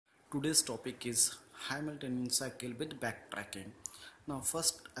Today's topic is Hamiltonian cycle with backtracking. Now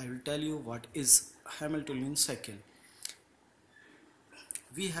first I will tell you what is Hamiltonian cycle.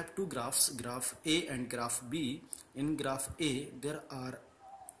 We have two graphs, graph A and graph B. In graph A there are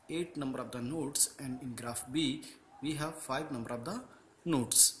 8 number of the nodes, and in graph B we have 5 number of the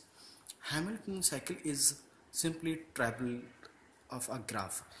nodes. Hamiltonian cycle is simply travel of a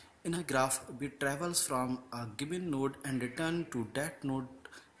graph. In a graph, we travels from a given node and return to that node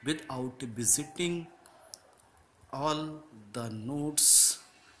without visiting all the nodes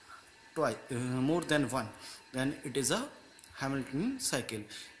twice, more than one. Then it is a Hamiltonian cycle.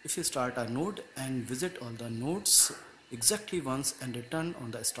 If you start a node and visit all the nodes exactly once and return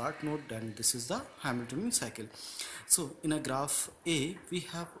on the start node, then this is the Hamiltonian cycle. So in a graph A we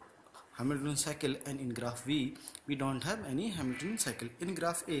have Hamiltonian cycle, and in graph B we don't have any Hamiltonian cycle. In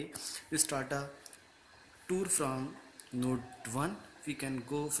graph A we start a tour from node 1. We can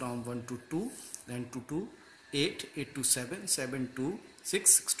go from 1 to 2, then 2 to 8, 8 to 7, 7 to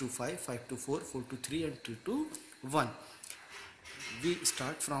 6, 6 to 5, 5 to 4, 4 to 3 and 3 to 1. We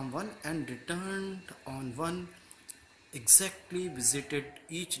start from 1 and returned on 1, exactly visited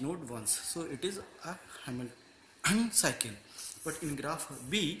each node once. So it is a Hamiltonian cycle. But in graph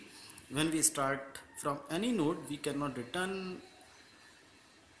B, when we start from any node, we cannot return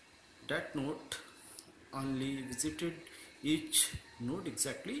that node, only visited each node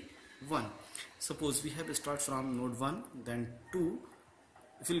exactly 1. Suppose we have to start from node 1, then 2,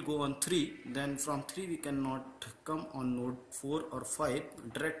 if we'll go on 3, then from 3 we cannot come on node 4 or 5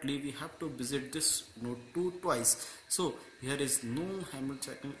 directly. We have to visit this node 2 twice. So here is no Hamiltonian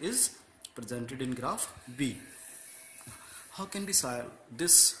cycle is presented in graph B. How can we solve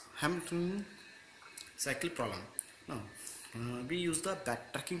this Hamiltonian cycle problem? Now we use the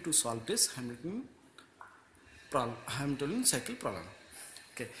backtracking to solve this Hamiltonian cycle problem.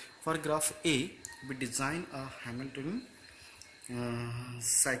 Okay, for graph A we design a Hamiltonian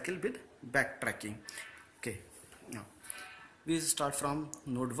cycle with backtracking. Okay, now we start from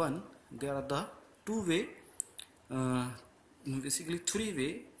node 1. There are the basically three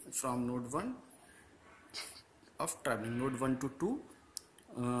way from node 1 of traveling: node 1 to 2,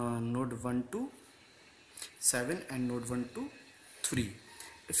 node 1 to 7 and node 1 to 3.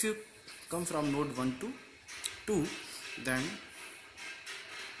 If you come from node 1 to 2, then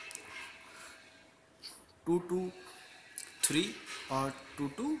 2 to 3 or 2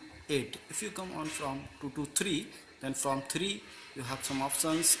 to 8. If you come on from 2 to 3, then from 3 you have some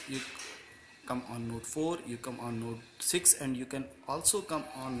options. You come on node 4, you come on node 6, and you can also come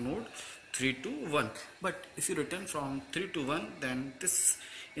on node 3 to 1. But if you return from 3 to 1, then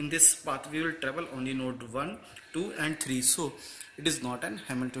in this path we will travel only node 1, 2 and 3. So it is not an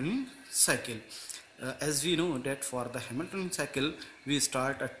Hamiltonian cycle. As we know that for the Hamiltonian cycle we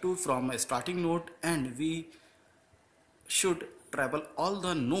start a tour from a starting node, and we should travel all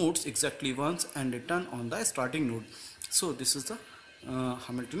the nodes exactly once and return on the starting node. So this is the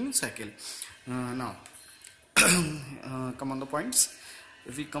Hamiltonian cycle. Now come on the points.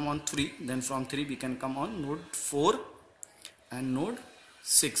 If we come on 3, then from 3 we can come on node 4 and node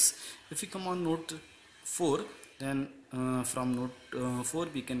 6. If we come on node 4, then from node 4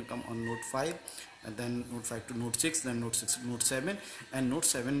 we can come on node 5, and then node 5 to node 6, then node 6 to node 7, and node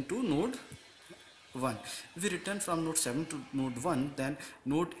 7 to node 1. If we return from node 7 to node 1, then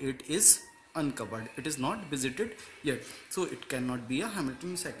node 8 is uncovered. It is not visited yet, so it cannot be a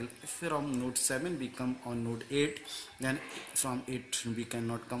Hamiltonian cycle. If from node 7 we come on node 8, then from 8 we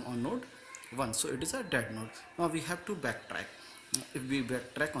cannot come on node 1, so it is a dead node. Now we have to backtrack. If we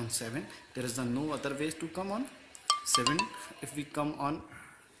backtrack on 7, there is no other ways to come on 7. If we come on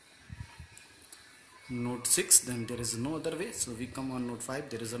node 6, then there is no other way, so we come on node 5,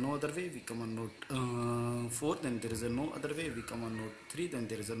 there is no other way. We come on node 4, then there is no other way. We come on node 3, then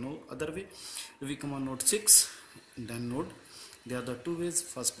there is no other way. If we come on node 6, then there are the two ways.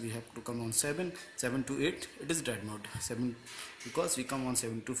 First we have to come on 7 to 8, it is dead node. 7, because we come on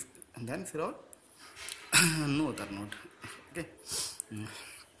 7 to, and then for all no other node. Okay,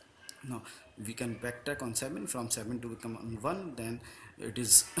 now we can backtrack on 7. From 7 to come on 1, then it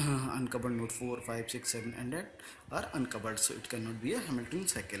is uncovered. Node 4, 5, 6, 7 and 8 are uncovered, so it cannot be a Hamiltonian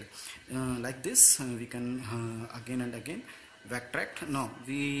cycle. Like this we can again and again backtrack. Now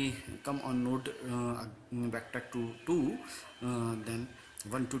we come on node backtrack to 2, then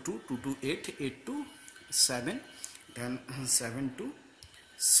 1 to 2, 2 to 8, 8 to 7, then 7 to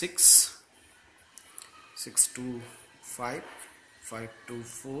 6, 6 to 5, 5 to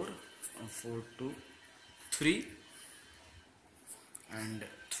 4, 4 to 3 and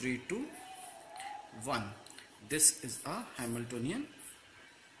 3 to 1. This is a Hamiltonian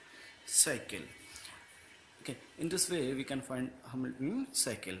cycle. Okay, in this way we can find Hamiltonian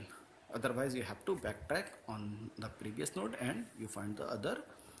cycle. Otherwise you have to backtrack on the previous node and you find the other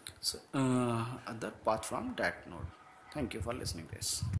other path from that node. Thank you for listening this.